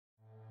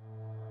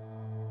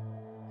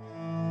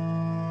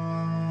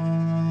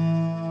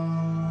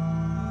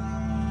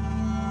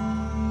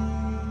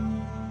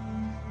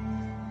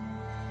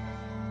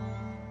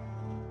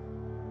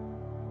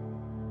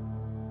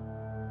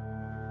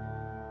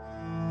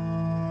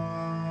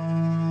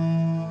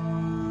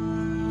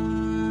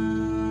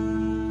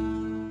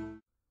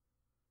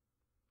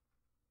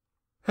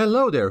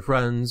Hello there,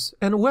 friends,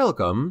 and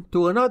welcome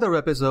to another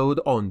episode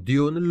on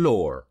Dune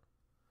lore.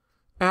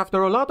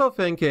 After a lot of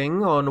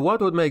thinking on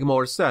what would make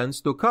more sense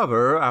to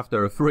cover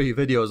after 3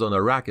 videos on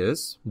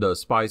Arrakis, the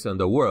spice and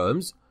the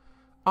worms,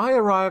 I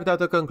arrived at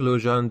the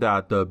conclusion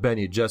that the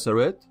Bene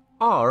Gesserit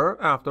are,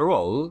 after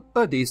all,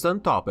 a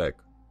decent topic.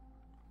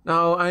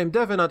 Now, I'm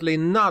definitely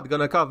not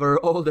gonna cover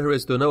all there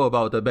is to know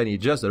about the Bene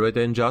Gesserit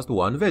in just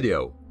one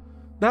video.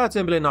 That's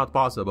simply not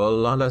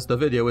possible unless the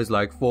video is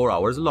like 4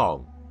 hours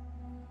long.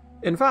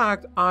 In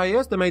fact, I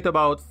estimate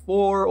about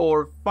 4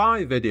 or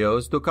 5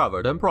 videos to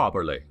cover them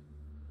properly.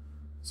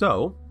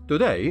 So,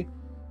 today,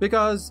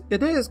 because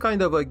it is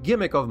kind of a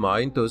gimmick of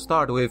mine to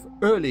start with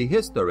early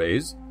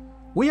histories,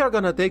 we are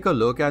gonna take a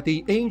look at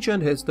the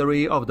ancient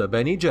history of the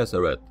Bene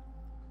Gesserit.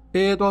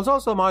 It was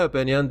also my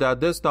opinion that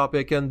this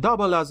topic can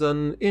double as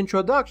an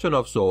introduction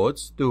of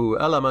sorts to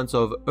elements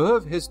of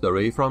Earth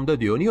history from the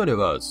Dune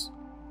universe.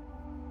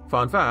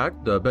 Fun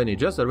fact, the Bene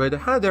Gesserit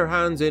had their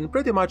hands in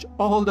pretty much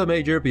all the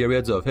major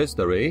periods of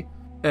history,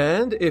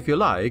 and if you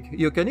like,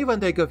 you can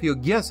even take a few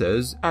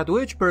guesses at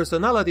which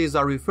personalities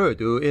are referred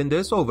to in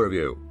this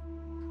overview.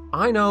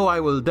 I know I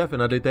will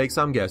definitely take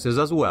some guesses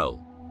as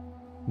well.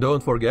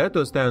 Don't forget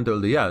to stay until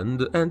the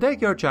end and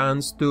take your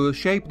chance to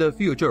shape the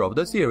future of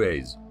the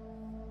series.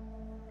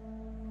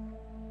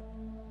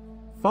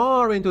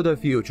 Far into the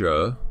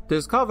future,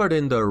 discovered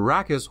in the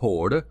Arrakis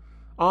Hoard,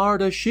 are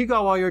the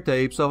Shiga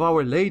tapes of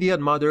Our Lady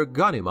and Mother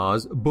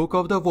Ganima's Book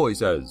of the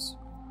Voices,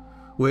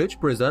 which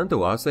present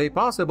to us a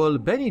possible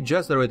Bene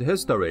Gesserit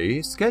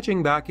history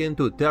sketching back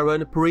into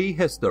Terran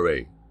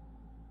prehistory.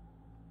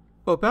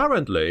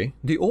 Apparently,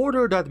 the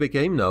order that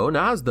became known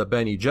as the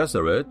Bene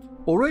Gesserit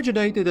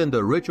originated in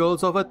the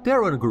rituals of a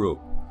Terran group,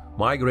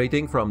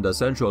 migrating from the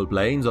central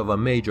plains of a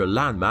major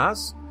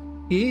landmass,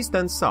 east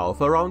and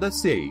south around the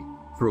sea,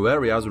 through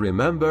areas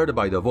remembered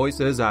by the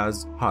voices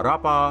as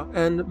Harappa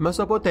and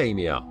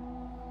Mesopotamia,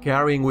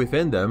 carrying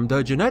within them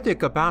the genetic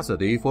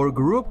capacity for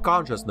group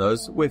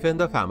consciousness within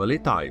the family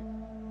type.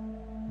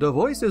 The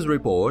voices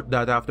report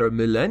that after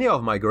millennia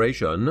of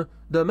migration,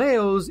 the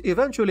males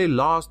eventually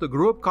lost the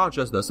group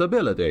consciousness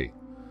ability,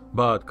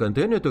 but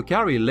continued to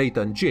carry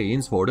latent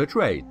genes for the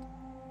trait.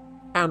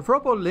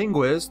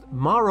 Anthropolinguist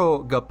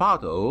Mauro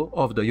Gapato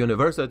of the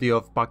University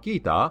of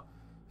Paquita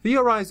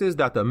theorizes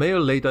that the male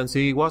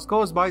latency was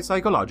caused by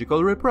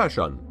psychological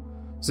repression,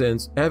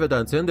 since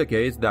evidence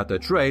indicates that the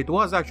trait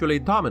was actually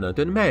dominant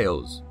in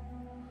males.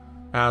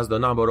 As the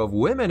number of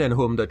women in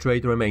whom the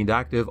trait remained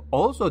active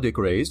also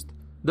decreased,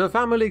 the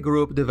family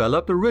group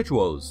developed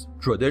rituals,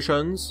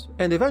 traditions,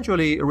 and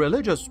eventually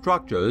religious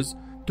structures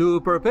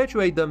to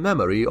perpetuate the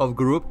memory of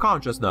group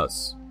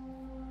consciousness.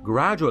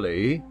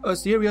 Gradually, a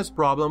serious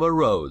problem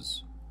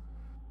arose.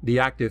 The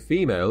active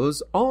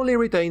females only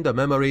retained the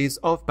memories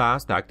of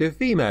past active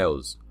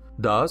females,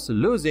 thus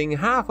losing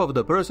half of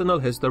the personal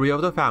history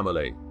of the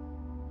family.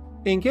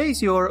 In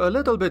case you're a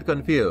little bit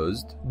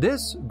confused,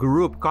 this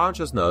group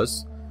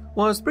consciousness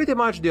was pretty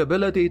much the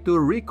ability to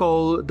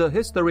recall the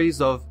histories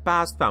of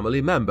past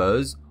family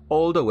members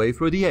all the way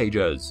through the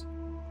ages.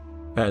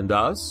 And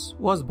thus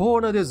was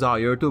born a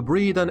desire to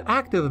breed an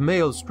active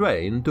male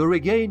strain to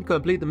regain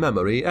complete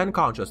memory and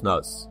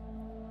consciousness.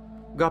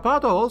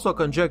 Gapato also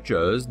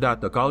conjectures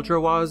that the culture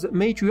was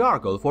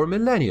matriarchal for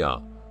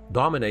millennia,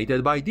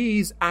 dominated by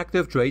these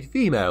active trait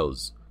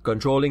females,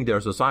 controlling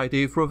their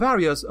society through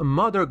various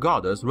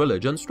mother-goddess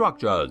religion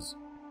structures.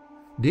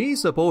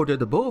 These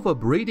supported both a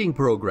breeding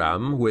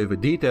program with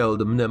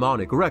detailed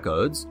mnemonic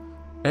records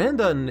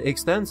and an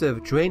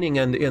extensive training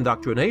and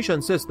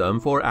indoctrination system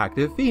for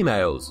active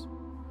females.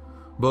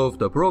 Both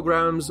the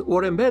programs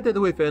were embedded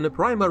within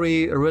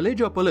primary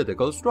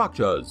religio-political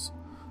structures,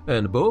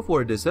 and both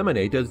were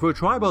disseminated through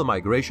tribal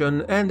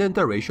migration and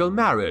interracial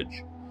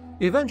marriage,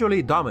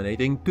 eventually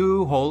dominating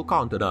 2 whole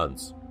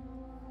continents.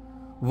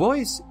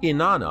 Voice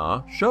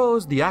Inanna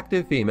shows the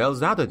active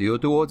female's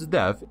attitude towards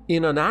death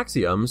in an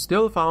axiom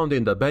still found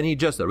in the Bene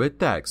Gesserit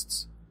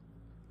texts.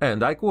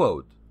 And I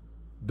quote,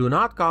 "Do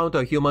not count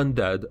a human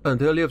dead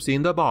until you've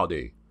seen the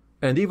body,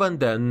 and even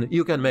then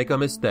you can make a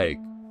mistake."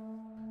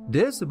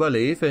 This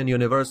belief in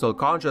universal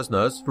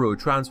consciousness through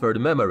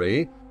transferred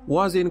memory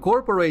was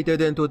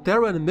incorporated into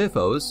Terran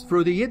mythos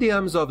through the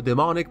idioms of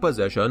demonic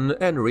possession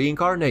and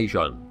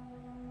reincarnation.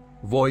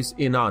 Voice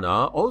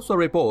Inanna also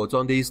reports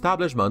on the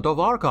establishment of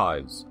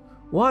archives,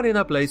 one in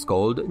a place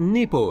called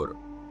Nippur.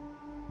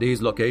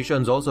 These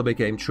locations also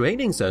became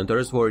training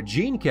centers for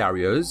gene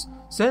carriers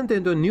sent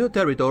into new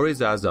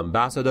territories as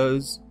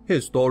ambassadors,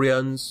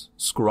 historians,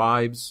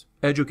 scribes,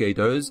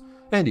 educators,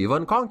 and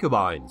even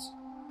concubines,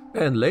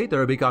 and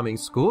later becoming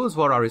schools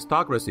for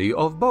aristocracy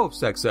of both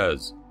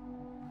sexes.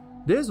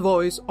 This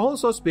voice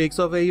also speaks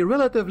of a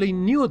relatively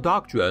new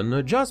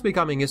doctrine just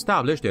becoming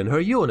established in her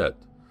unit,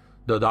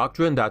 the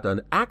doctrine that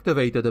an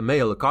activated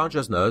male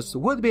consciousness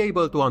would be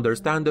able to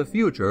understand the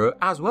future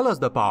as well as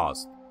the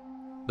past.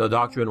 The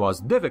doctrine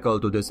was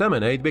difficult to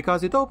disseminate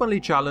because it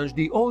openly challenged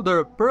the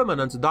older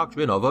permanence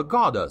doctrine of a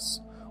goddess,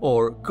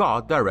 or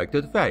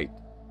god-directed fate.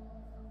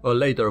 A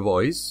later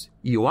voice,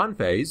 Yuan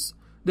Face,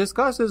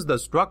 discusses the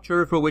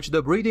structure through which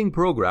the breeding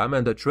program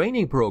and the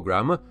training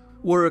program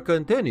were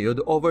continued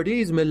over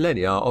these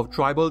millennia of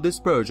tribal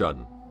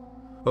dispersion.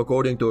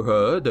 According to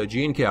her, the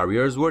gene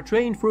carriers were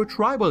trained through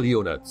tribal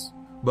units,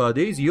 but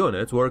these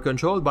units were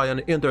controlled by an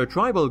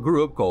intertribal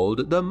group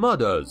called the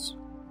Mothers.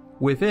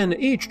 Within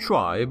each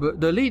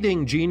tribe, the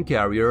leading gene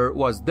carrier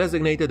was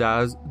designated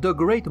as the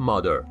Great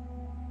Mother.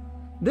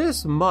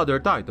 This mother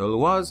title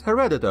was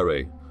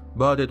hereditary,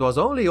 but it was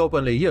only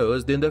openly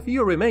used in the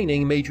few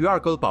remaining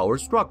matriarchal power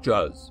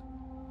structures.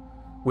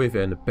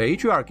 Within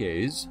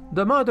patriarchies,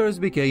 the mothers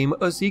became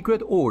a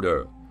secret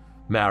order,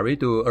 married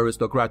to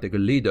aristocratic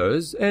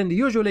leaders and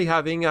usually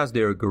having as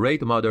their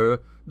great mother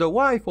the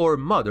wife or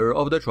mother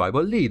of the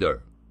tribal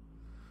leader.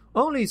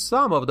 Only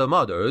some of the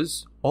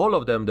mothers, all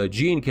of them the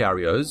gene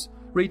carriers,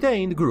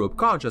 retained group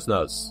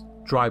consciousness,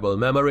 tribal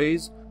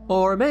memories,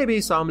 or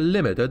maybe some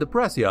limited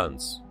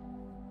prescience.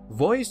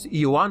 Voice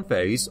Yuan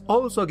Face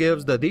also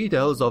gives the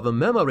details of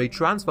memory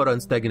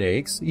transference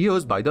techniques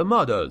used by the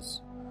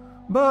mothers,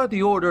 but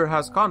the order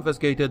has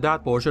confiscated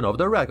that portion of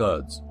the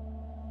records.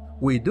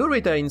 We do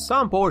retain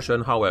some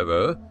portion,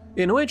 however,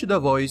 in which the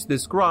voice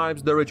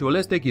describes the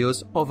ritualistic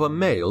use of a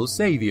male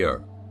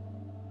savior.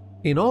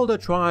 In all the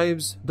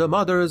tribes, the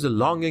mothers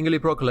longingly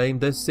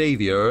proclaimed the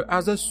savior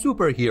as a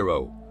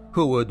superhero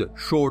who would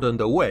shorten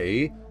the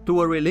way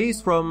to a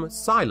release from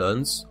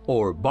silence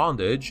or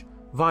bondage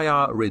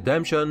via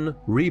redemption,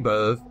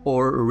 rebirth,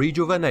 or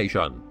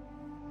rejuvenation.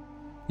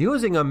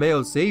 Using a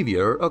male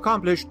savior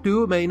accomplished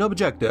two main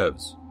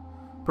objectives: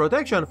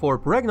 protection for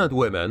pregnant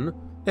women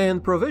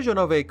and provision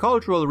of a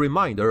cultural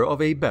reminder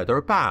of a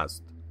better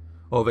past,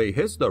 of a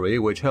history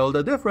which held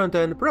a different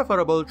and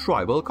preferable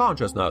tribal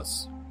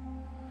consciousness.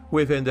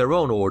 Within their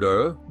own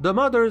order, the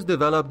mothers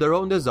developed their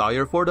own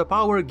desire for the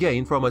power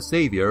gained from a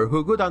savior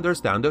who could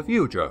understand the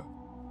future.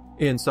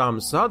 In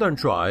some southern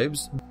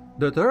tribes,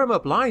 the term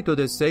applied to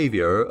this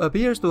savior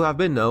appears to have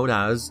been known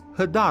as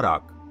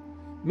Hadarak,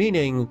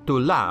 meaning to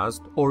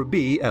last or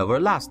be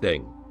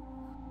everlasting.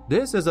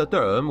 This is a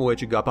term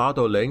which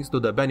Gapato links to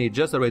the Bene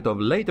Gesserit of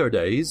later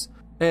days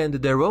and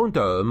their own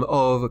term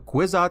of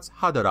Kwisatz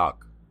Haderach.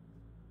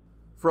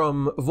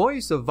 From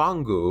Voice of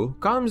Vangu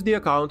comes the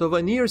account of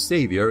a near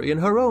savior in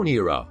her own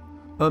era,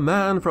 a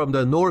man from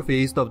the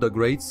northeast of the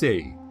Great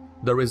Sea,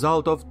 the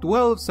result of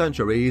 12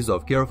 centuries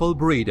of careful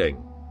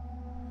breeding.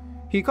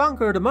 He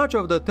conquered much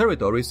of the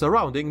territory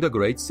surrounding the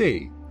Great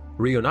Sea,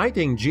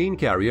 reuniting gene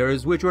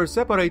carriers which were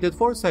separated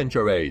for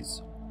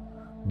centuries.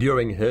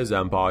 During his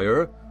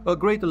empire, a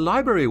great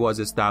library was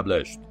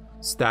established,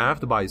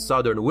 staffed by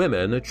southern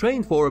women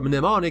trained for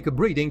mnemonic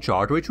breeding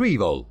chart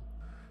retrieval.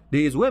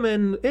 These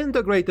women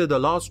integrated the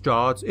lost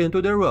charts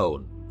into their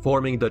own,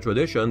 forming the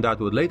tradition that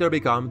would later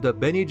become the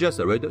Bene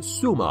Gesserit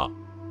Summa.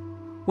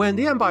 When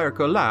the empire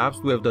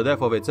collapsed with the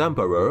death of its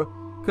emperor,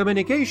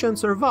 communication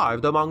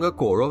survived among a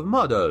core of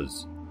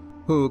mothers,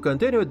 who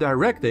continued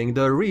directing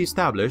the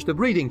re-established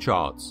breeding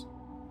charts.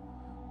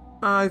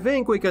 I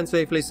think we can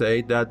safely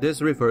say that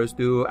this refers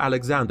to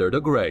Alexander the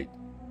Great.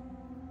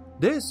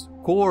 This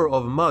core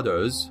of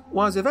mothers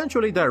was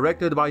eventually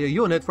directed by a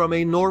unit from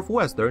a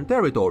northwestern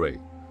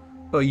territory,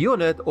 a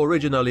unit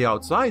originally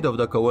outside of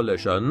the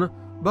coalition,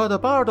 but a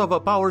part of a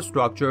power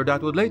structure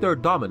that would later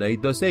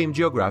dominate the same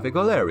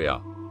geographical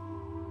area.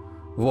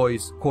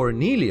 Voice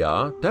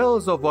Cornelia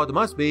tells of what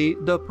must be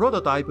the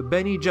prototype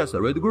Bene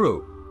Gesserit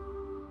group.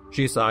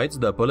 She cites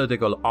the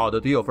political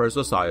oddity of her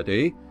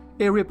society,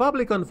 a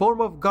republican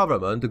form of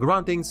government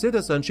granting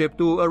citizenship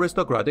to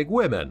aristocratic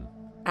women,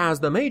 as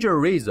the major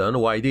reason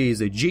why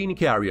these gene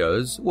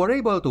carriers were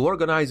able to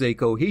organize a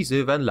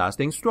cohesive and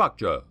lasting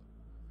structure.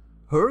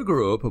 Her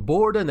group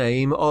bore the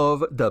name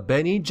of the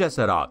Bene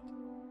Gesserit.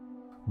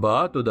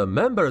 But to the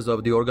members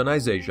of the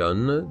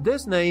organization,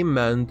 this name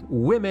meant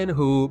women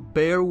who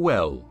bear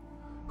well,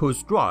 who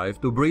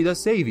strive to breed a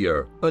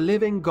savior, a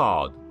living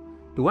god,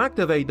 to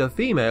activate the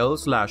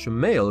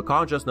female/male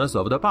consciousness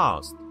of the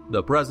past,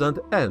 the present,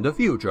 and the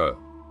future.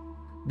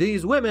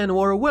 These women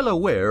were well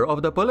aware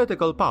of the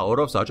political power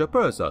of such a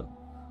person,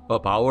 a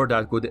power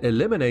that could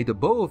eliminate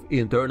both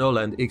internal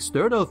and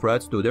external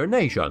threats to their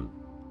nation.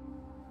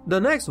 The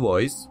next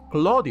voice,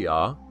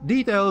 Claudia,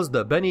 details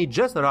the Bene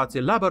Gesserit's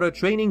elaborate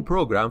training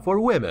program for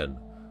women,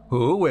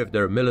 who, with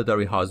their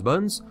military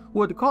husbands,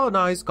 would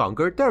colonize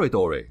conquered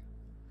territory.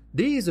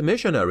 These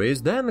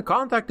missionaries then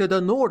contacted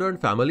a northern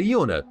family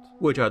unit,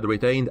 which had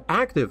retained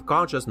active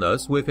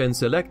consciousness within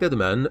selected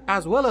men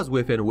as well as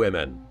within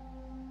women.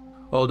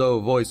 Although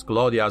Voice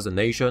Claudia's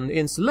nation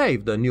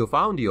enslaved the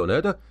newfound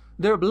unit,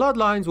 their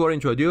bloodlines were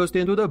introduced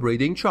into the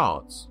breeding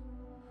charts.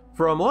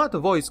 From what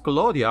Voice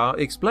Claudia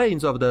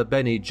explains of the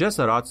Bene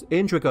Gesserit's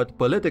intricate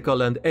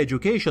political and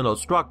educational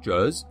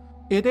structures,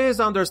 it is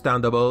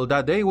understandable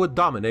that they would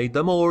dominate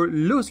the more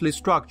loosely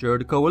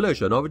structured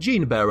coalition of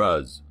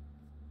gene-bearers.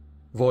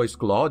 Voice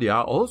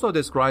Claudia also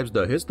describes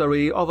the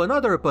history of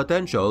another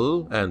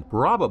potential and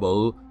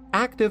probable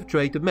active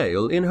trait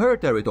male in her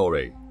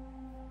territory.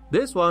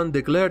 This one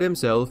declared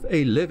himself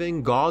a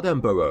living god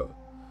emperor,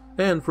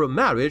 and from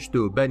marriage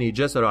to Bene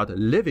Gesserit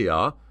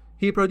Livia,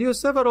 he produced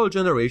several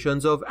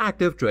generations of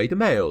active trait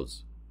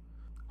males.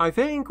 I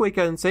think we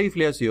can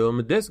safely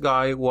assume this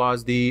guy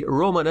was the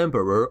Roman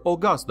Emperor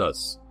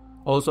Augustus,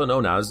 also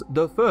known as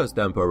the First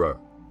Emperor.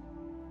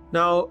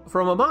 Now,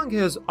 from among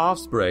his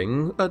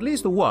offspring, at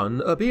least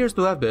one appears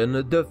to have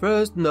been the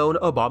first known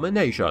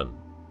abomination,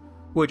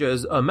 which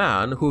is a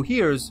man who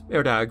hears,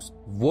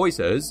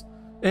 voices,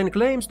 and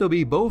claims to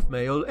be both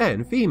male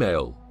and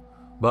female,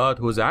 but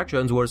whose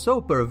actions were so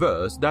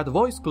perverse that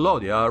Voice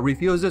Claudia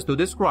refuses to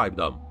describe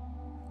them.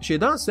 She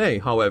does say,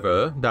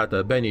 however,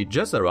 that Bene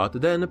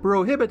Gesserit then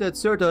prohibited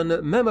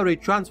certain memory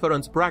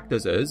transference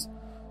practices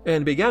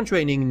and began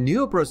training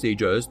new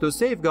procedures to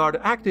safeguard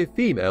active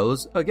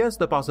females against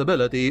the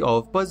possibility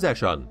of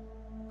possession.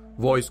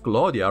 Voice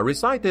Claudia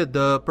recited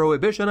the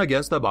prohibition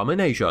against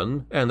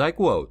abomination, and I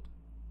quote,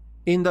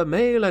 "In the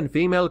male and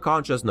female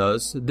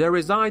consciousness there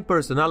reside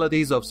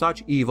personalities of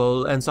such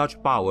evil and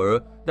such power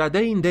that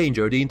they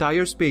endanger the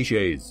entire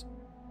species.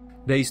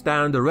 They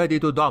stand ready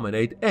to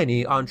dominate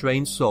any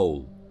untrained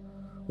soul.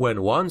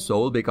 When one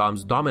soul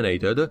becomes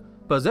dominated,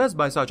 possessed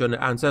by such an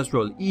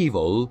ancestral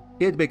evil,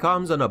 it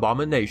becomes an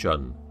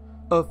abomination,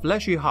 a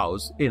fleshy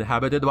house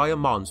inhabited by a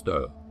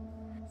monster.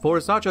 For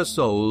such a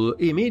soul,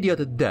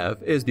 immediate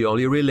death is the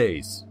only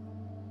release."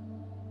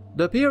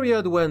 The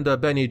period when the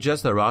Bene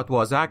Gesserit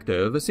was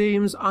active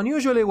seems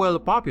unusually well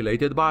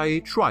populated by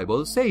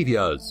tribal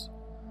saviors.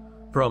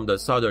 From the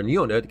southern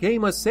unit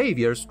came a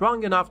savior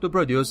strong enough to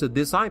produce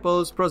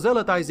disciples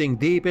proselytizing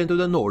deep into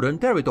the northern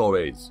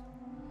territories.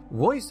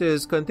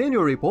 Voices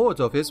continue reports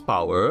of his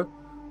power,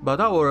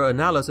 but our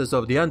analysis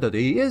of the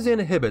entity is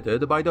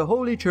inhibited by the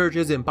Holy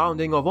Church's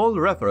impounding of all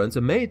reference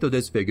made to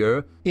this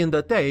figure in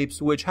the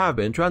tapes which have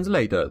been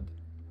translated.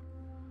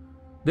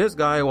 This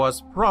guy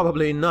was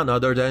probably none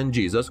other than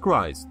Jesus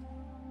Christ.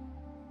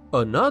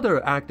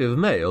 Another active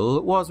male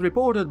was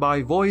reported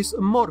by Voice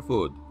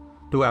Morphud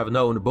to have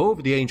known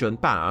both the ancient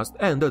past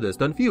and the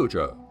distant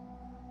future.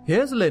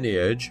 His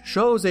lineage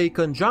shows a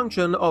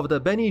conjunction of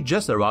the Bene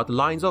Gesserit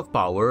lines of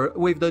power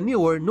with the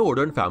newer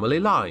northern family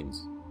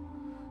lines.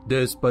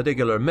 This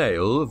particular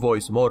male,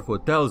 Voice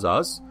Morphud tells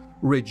us,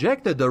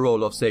 rejected the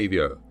role of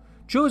savior,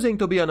 choosing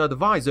to be an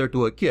advisor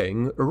to a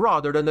king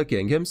rather than the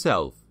king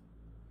himself.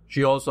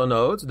 She also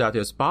notes that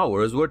his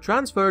powers were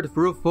transferred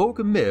through folk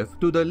myth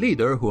to the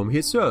leader whom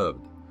he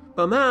served,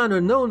 a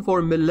man known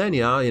for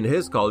millennia in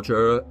his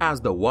culture as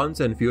the once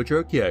and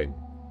future king.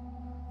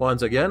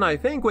 Once again, I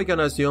think we can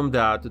assume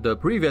that the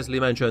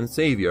previously mentioned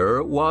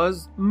savior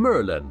was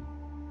Merlin.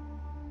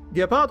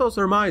 Geppetto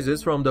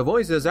surmises from the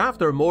voices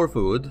after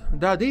Morphud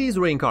that these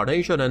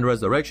reincarnation and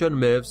resurrection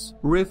myths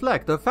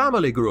reflect a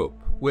family group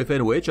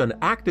within which an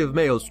active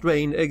male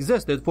strain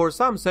existed for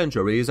some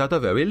centuries at the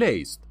very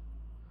least.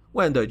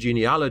 When the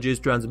genealogies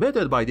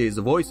transmitted by these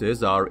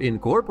voices are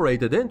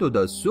incorporated into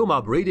the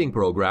Summa breeding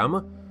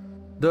program,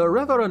 the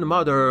Reverend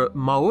Mother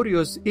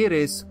Maurius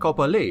Iris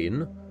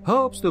Copaline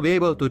hopes to be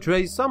able to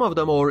trace some of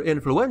the more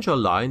influential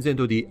lines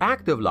into the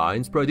active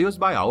lines produced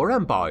by our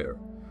empire,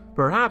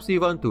 perhaps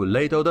even to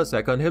Leto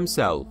II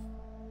himself.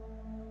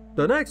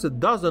 The next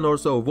dozen or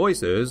so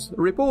voices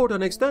report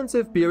an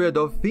extensive period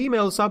of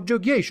female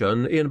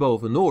subjugation in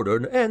both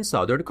northern and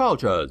southern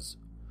cultures.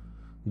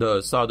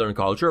 The southern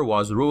culture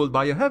was ruled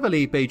by a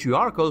heavily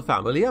patriarchal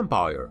family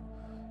empire,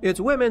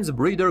 its women's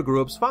breeder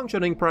groups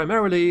functioning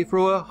primarily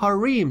through a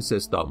harem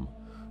system,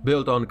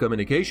 built on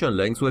communication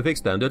links with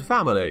extended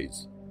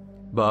families.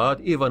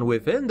 But even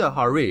within the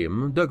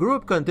harem, the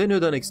group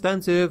continued an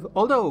extensive,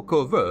 although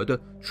covert,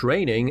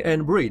 training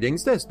and breeding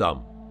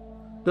system.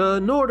 The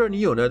northern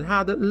unit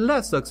had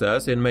less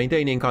success in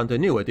maintaining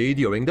continuity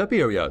during the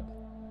period.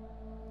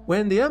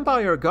 When the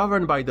empire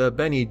governed by the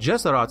Bene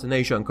Gesserit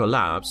nation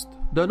collapsed,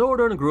 the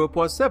northern group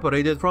was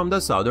separated from the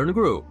southern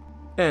group,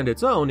 and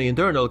its own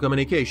internal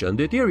communication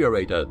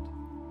deteriorated.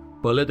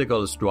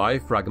 Political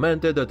strife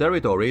fragmented the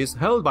territories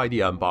held by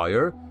the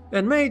empire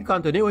and made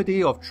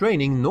continuity of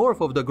training north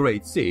of the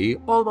Great Sea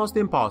almost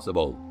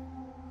impossible.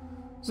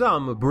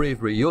 Some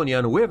brief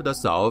reunion with the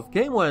south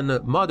came when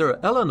Mother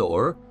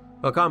Eleanor,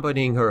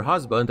 accompanying her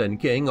husband and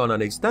king on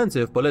an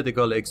extensive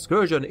political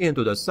excursion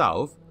into the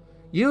south,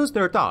 used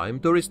her time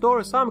to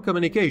restore some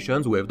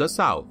communications with the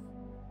south.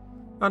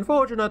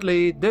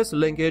 Unfortunately, this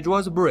linkage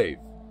was brief,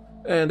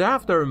 and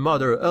after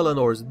Mother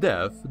Eleanor's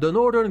death, the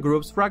northern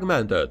groups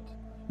fragmented,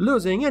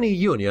 losing any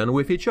union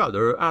with each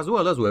other as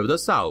well as with the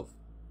south.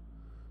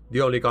 The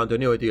only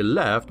continuity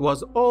left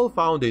was all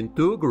found in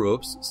two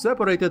groups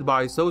separated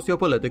by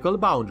socio-political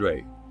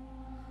boundary.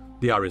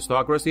 The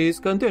aristocracies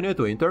continued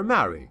to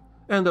intermarry,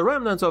 and the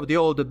remnants of the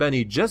old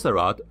Bene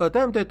Gesserit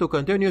attempted to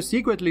continue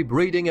secretly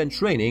breeding and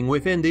training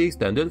within the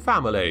extended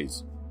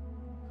families.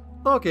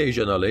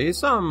 Occasionally,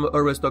 some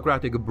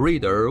aristocratic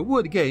breeder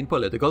would gain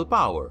political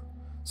power,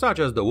 such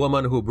as the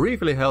woman who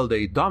briefly held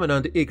a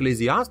dominant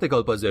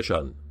ecclesiastical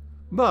position.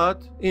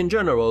 But, in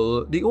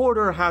general, the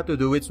order had to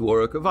do its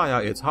work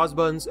via its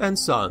husbands and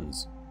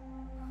sons.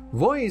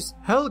 Voice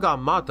Helga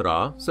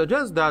Matra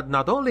suggests that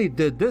not only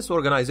did this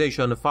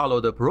organization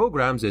follow the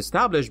programs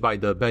established by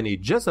the Bene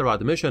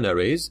Gesserit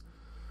missionaries,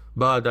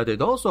 but that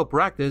it also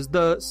practiced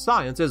the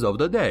sciences of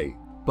the day,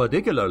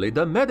 particularly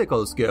the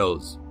medical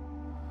skills.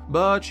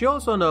 But she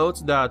also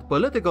notes that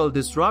political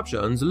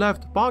disruptions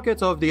left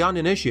pockets of the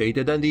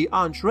uninitiated and the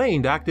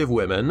untrained active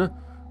women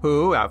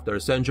who, after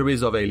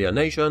centuries of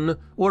alienation,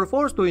 were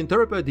forced to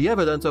interpret the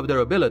evidence of their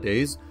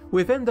abilities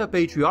within the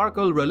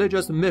patriarchal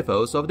religious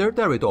mythos of their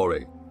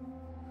territory.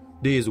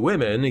 These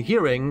women,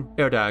 hearing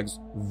Erdag's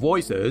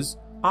voices,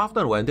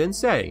 often went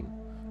insane,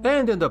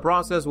 and in the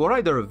process were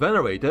either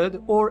venerated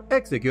or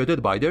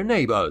executed by their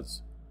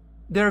neighbors.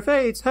 Their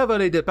fates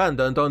heavily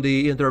dependent on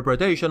the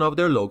interpretation of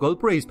their local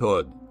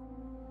priesthood.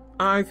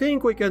 I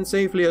think we can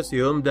safely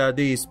assume that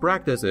these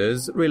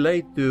practices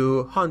relate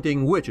to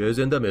hunting witches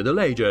in the Middle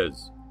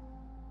Ages.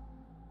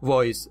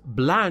 Voice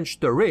Blanche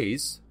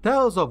Therese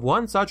tells of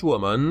one such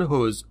woman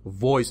whose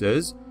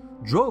voices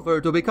drove her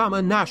to become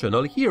a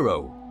national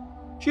hero.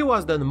 She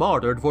was then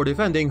martyred for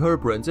defending her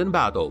prince in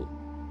battle,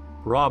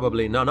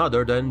 probably none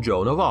other than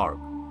Joan of Arc.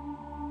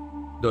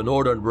 The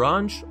Northern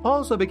Branch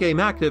also became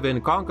active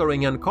in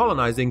conquering and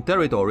colonizing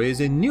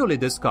territories newly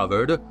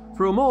discovered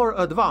through more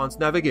advanced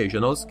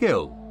navigational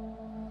skill.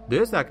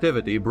 This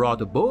activity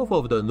brought both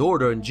of the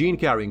northern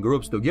gene-carrying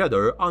groups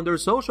together under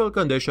social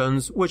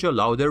conditions which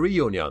allowed their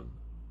reunion.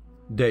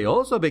 They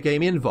also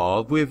became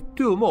involved with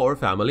two more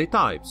family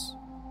types,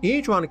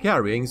 each one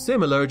carrying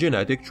similar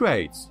genetic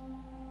traits.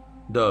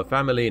 The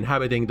family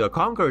inhabiting the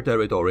conquered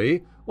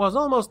territory was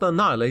almost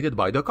annihilated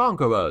by the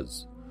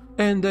conquerors,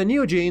 and the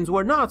new genes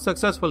were not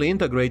successfully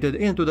integrated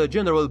into the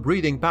general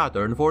breeding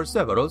pattern for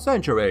several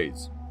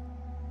centuries.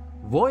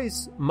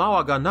 Voice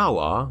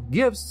Mawaganawa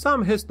gives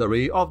some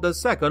history of the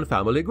second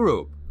family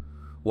group,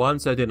 one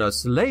set in a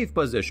slave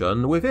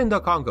position within the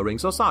conquering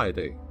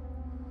society.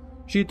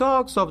 She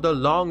talks of the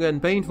long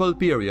and painful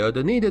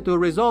period needed to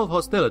resolve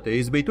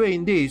hostilities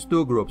between these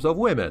two groups of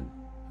women.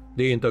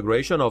 The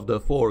integration of the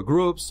four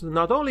groups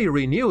not only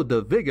renewed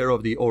the vigor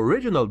of the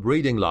original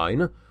breeding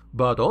line,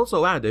 but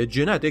also added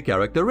genetic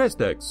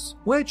characteristics,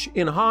 which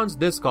enhanced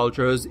this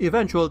culture's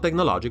eventual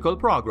technological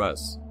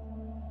progress.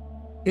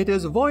 It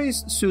is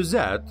Voice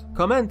Suzette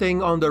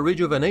commenting on the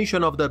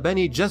rejuvenation of the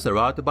Bene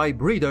Gesserit by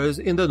breeders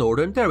in the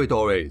Northern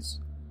Territories.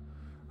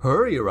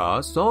 Her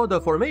era saw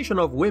the formation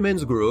of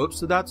women's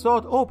groups that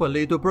sought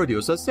openly to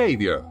produce a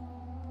savior.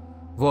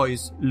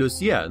 Voice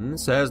Lucienne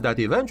says that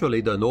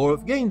eventually the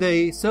North gained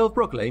a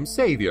self-proclaimed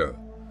savior,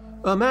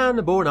 a man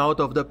born out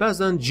of the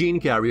peasant gene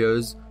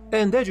carriers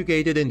and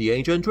educated in the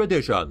ancient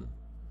tradition.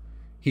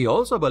 He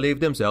also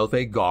believed himself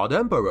a god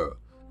emperor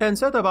and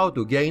set about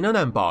to gain an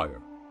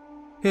empire.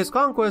 His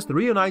conquest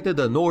reunited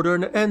the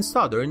northern and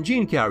southern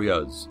gene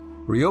carriers,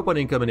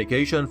 reopening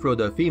communication through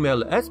the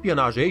female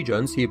espionage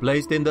agents he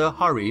placed in the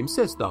harem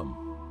system.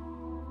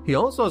 He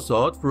also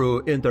sought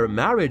through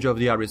intermarriage of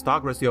the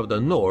aristocracy of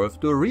the north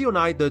to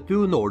reunite the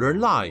two northern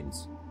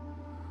lines.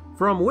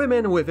 From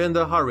women within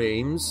the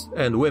harems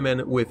and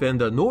women within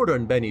the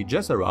northern Bene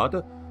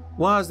Gesserit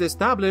was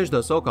established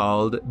the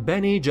so-called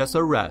Bene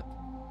Gesserit,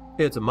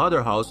 its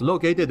mother house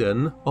located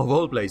in, of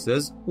all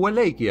places,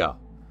 Wallachia,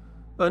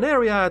 an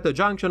area at the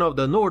junction of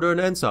the northern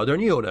and southern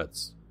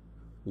units.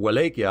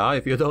 Wallachia,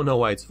 if you don't know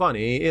why it's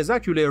funny, is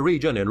actually a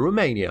region in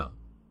Romania.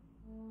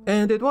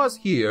 And it was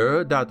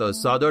here that the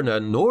southern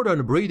and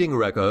northern breeding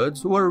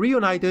records were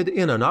reunited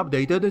in an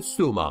updated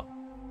Summa.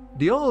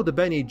 The old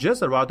Bene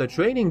Gesserit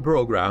training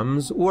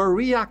programs were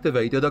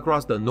reactivated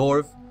across the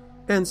north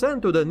and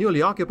sent to the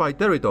newly occupied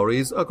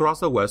territories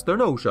across the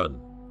Western Ocean.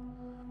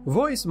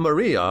 Voice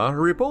Maria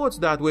reports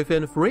that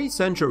within 3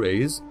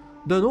 centuries,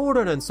 the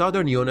northern and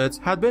southern units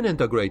had been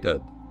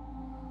integrated.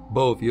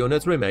 Both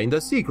units remained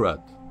a secret,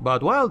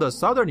 but while the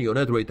southern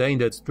unit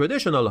retained its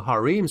traditional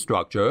harem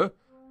structure,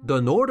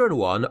 the northern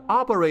one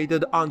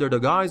operated under the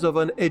guise of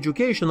an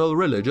educational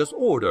religious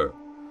order,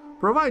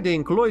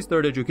 providing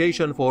cloistered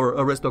education for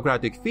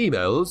aristocratic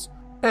females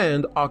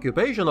and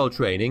occupational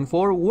training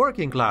for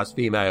working-class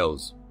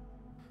females.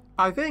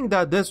 I think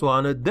that this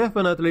one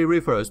definitely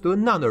refers to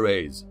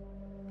nunneries.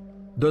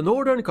 The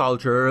northern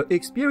culture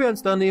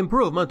experienced an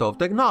improvement of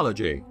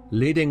technology,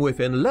 leading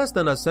within less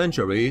than a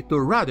century to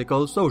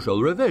radical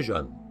social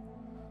revision.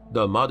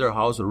 The mother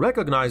house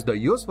recognized the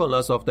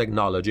usefulness of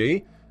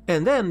technology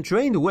and then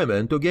trained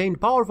women to gain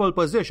powerful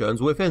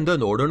positions within the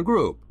northern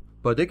group,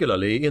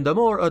 particularly in the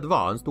more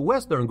advanced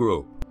western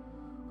group.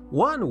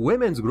 One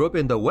women's group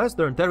in the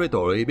Western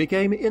Territory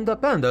became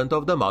independent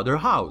of the mother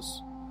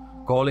house,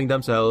 calling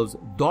themselves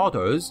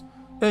daughters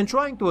and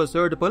trying to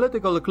assert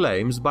political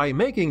claims by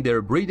making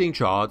their breeding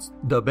charts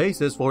the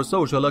basis for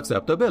social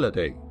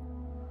acceptability.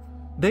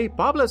 They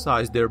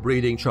publicized their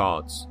breeding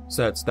charts,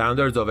 set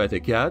standards of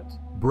etiquette,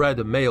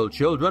 bred male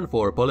children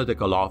for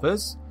political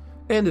office,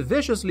 and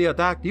viciously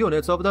attacked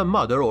units of the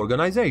mother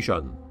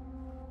organization.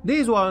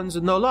 These ones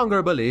no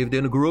longer believed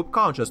in group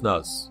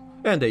consciousness,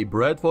 and they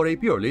bred for a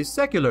purely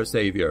secular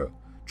savior,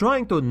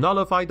 trying to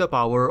nullify the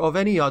power of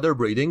any other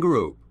breeding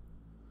group.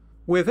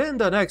 Within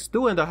the next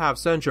 2.5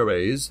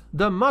 centuries,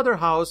 the mother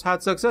house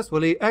had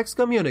successfully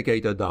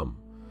excommunicated them,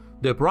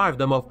 deprived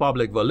them of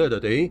public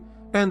validity,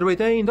 and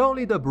retained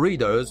only the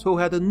breeders who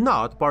had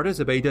not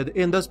participated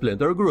in the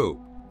splinter group.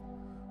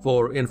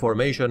 For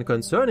information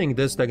concerning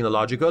this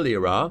technological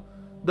era,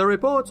 the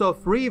reports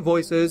of free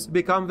voices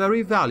become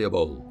very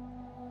valuable.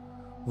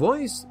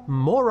 Voice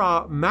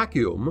Mora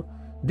Macium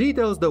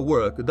details the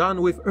work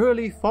done with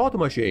early thought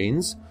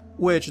machines,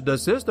 which the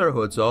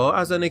Sisterhood saw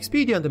as an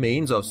expedient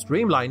means of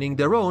streamlining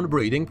their own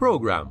breeding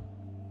program.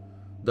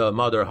 The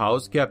mother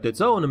house kept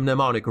its own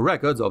mnemonic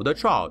records of the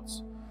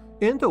charts,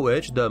 into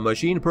which the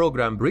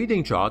machine-programmed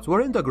breeding charts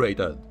were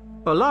integrated,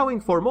 allowing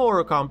for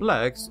more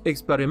complex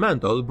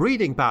experimental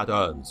breeding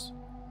patterns.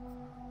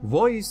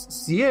 Voice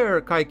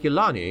Sier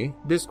Kaikilani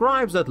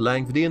describes at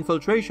length the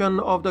infiltration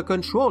of the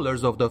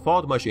controllers of the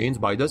thought machines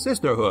by the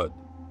Sisterhood.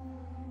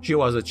 She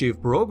was a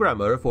chief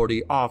programmer for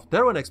the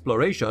off-Terran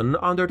exploration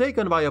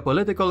undertaken by a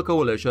political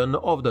coalition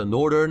of the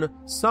northern,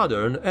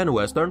 southern, and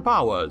western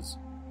powers.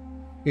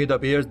 It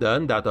appears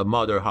then that the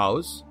mother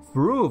house,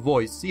 through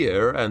Voice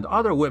Seer and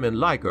other women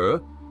like her,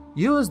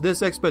 used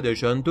this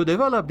expedition to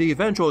develop the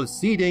eventual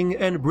seeding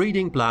and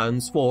breeding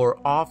plans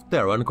for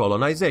off-Terran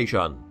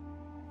colonization.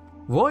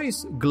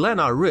 Voice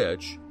Glenna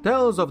Rich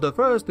tells of the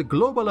first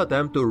global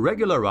attempt to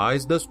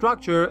regularize the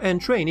structure and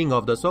training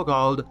of the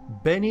so-called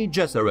Bene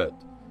Gesserit,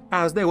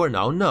 as they were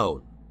now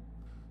known.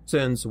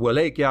 Since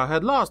Wallachia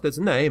had lost its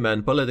name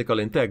and political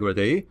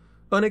integrity,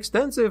 an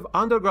extensive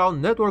underground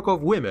network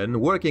of women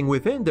working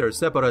within their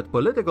separate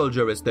political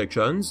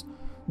jurisdictions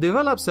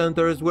developed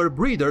centers where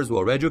breeders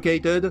were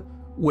educated,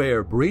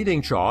 where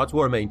breeding charts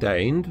were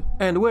maintained,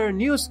 and where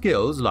new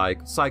skills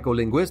like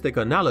psycholinguistic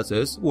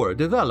analysis were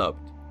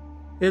developed.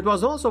 It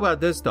was also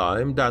at this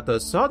time that the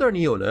Southern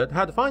Unit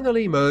had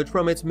finally emerged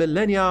from its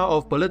millennia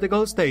of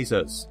political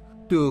stasis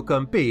to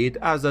compete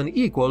as an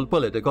equal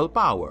political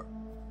power,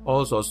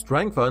 also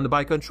strengthened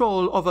by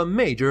control of a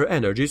major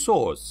energy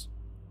source.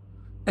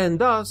 And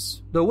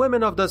thus, the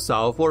women of the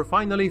South were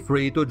finally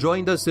free to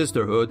join the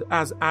Sisterhood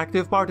as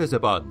active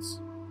participants.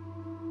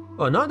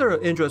 Another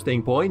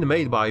interesting point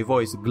made by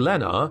Voice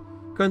Glenna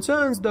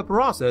concerns the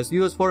process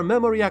used for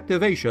memory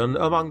activation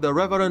among the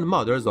Reverend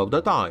Mothers of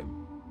the time.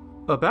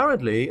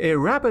 Apparently, a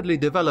rapidly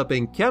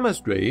developing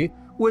chemistry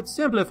would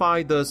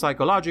simplify the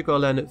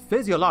psychological and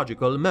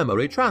physiological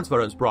memory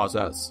transference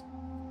process.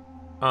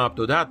 Up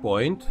to that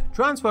point,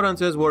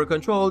 transferences were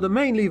controlled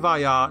mainly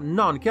via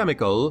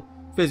non-chemical,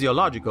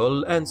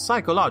 physiological, and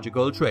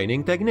psychological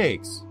training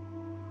techniques.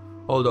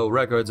 Although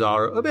records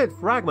are a bit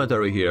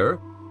fragmentary here,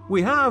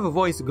 we have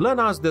Voice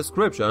Glenna's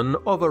description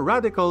of a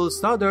radical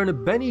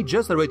southern Bene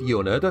Gesserit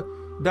unit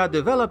that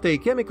developed a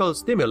chemical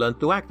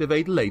stimulant to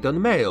activate latent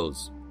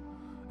males,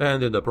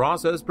 and in the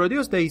process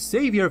produced a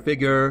savior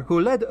figure who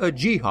led a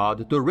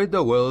jihad to rid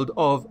the world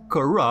of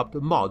corrupt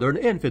modern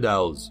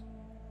infidels.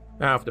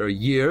 After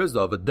years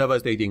of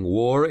devastating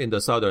war in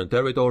the Southern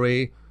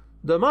Territory,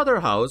 the Mother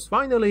House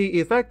finally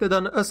effected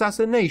an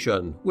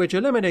assassination which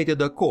eliminated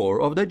the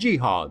core of the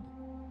jihad.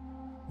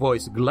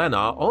 Voice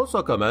Glenna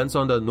also comments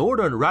on the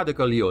Northern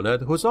Radical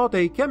Unit who sought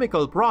a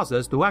chemical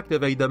process to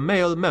activate the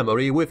male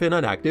memory within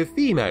an active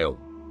female.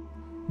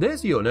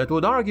 This unit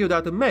would argue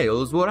that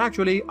males were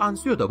actually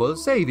unsuitable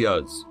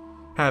saviors,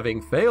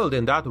 having failed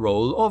in that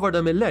role over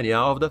the millennia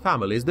of the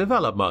family's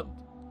development.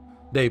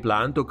 They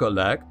planned to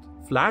collect,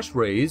 flash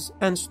freeze,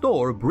 and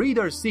store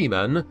breeder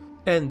semen,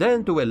 and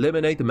then to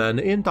eliminate men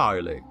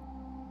entirely.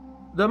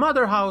 The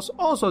Mother House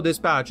also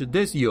dispatched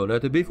this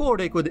unit before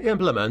they could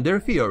implement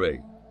their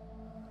theory.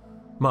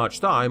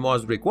 Much time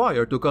was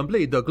required to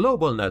complete the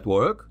global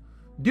network,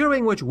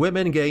 during which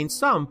women gained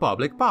some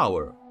public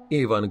power,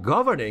 even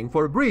governing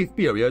for brief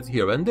periods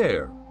here and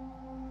there.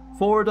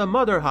 For the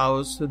Mother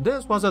House,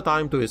 this was a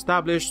time to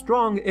establish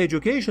strong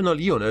educational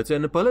units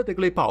in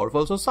politically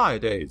powerful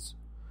societies.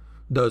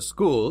 The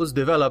schools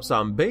developed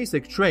some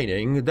basic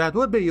training that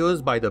would be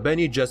used by the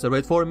Bene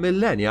Gesserit for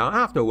millennia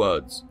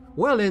afterwards,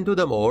 well into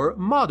the more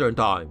modern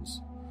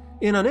times,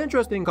 in an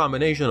interesting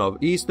combination of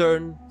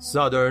Eastern,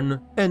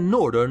 Southern, and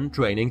Northern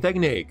training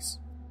techniques.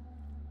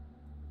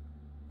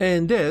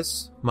 And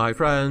this, my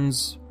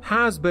friends,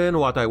 has been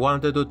what I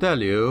wanted to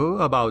tell you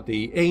about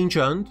the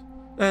ancient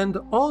and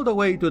all the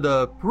way to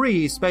the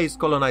pre-space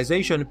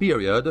colonization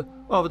period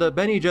of the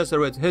Bene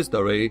Gesserit's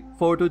history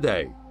for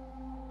today.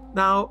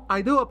 Now,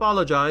 I do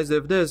apologize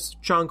if this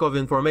chunk of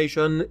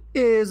information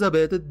is a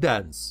bit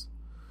dense.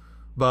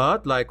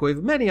 But, like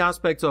with many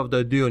aspects of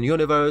the Dune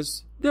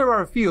universe, there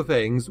are few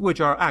things which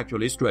are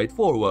actually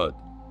straightforward.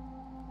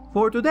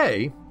 For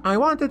today, I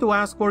wanted to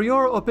ask for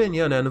your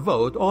opinion and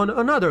vote on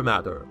another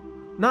matter,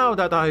 now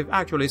that I've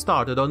actually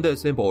started on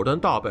this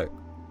important topic.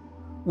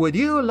 Would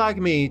you like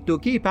me to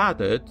keep at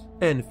it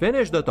and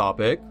finish the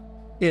topic,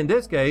 in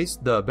this case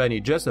the Bene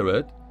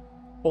Gesserit,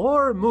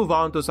 or move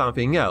on to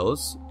something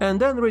else and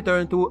then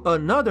return to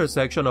another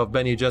section of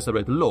Bene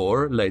Gesserit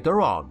lore later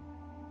on?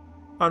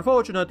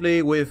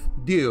 Unfortunately, with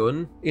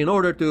Dune, in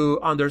order to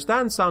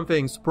understand some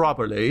things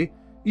properly,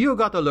 you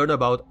gotta learn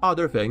about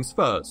other things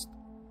first.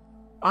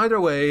 Either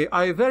way,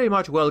 I very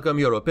much welcome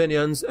your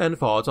opinions and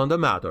thoughts on the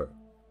matter.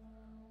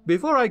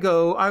 Before I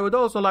go, I would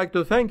also like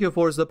to thank you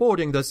for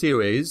supporting the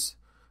series,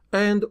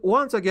 and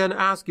once again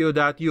ask you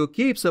that you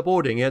keep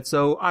supporting it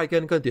so I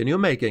can continue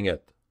making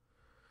it.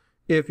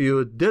 If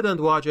you didn't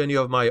watch any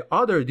of my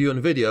other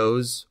Dune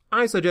videos,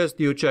 I suggest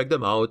you check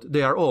them out,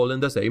 they are all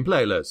in the same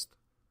playlist.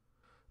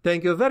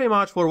 Thank you very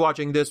much for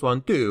watching this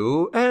one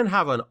too, and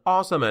have an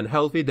awesome and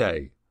healthy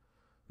day.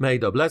 May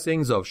the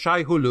blessings of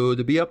Shai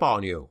Hulud be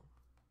upon you.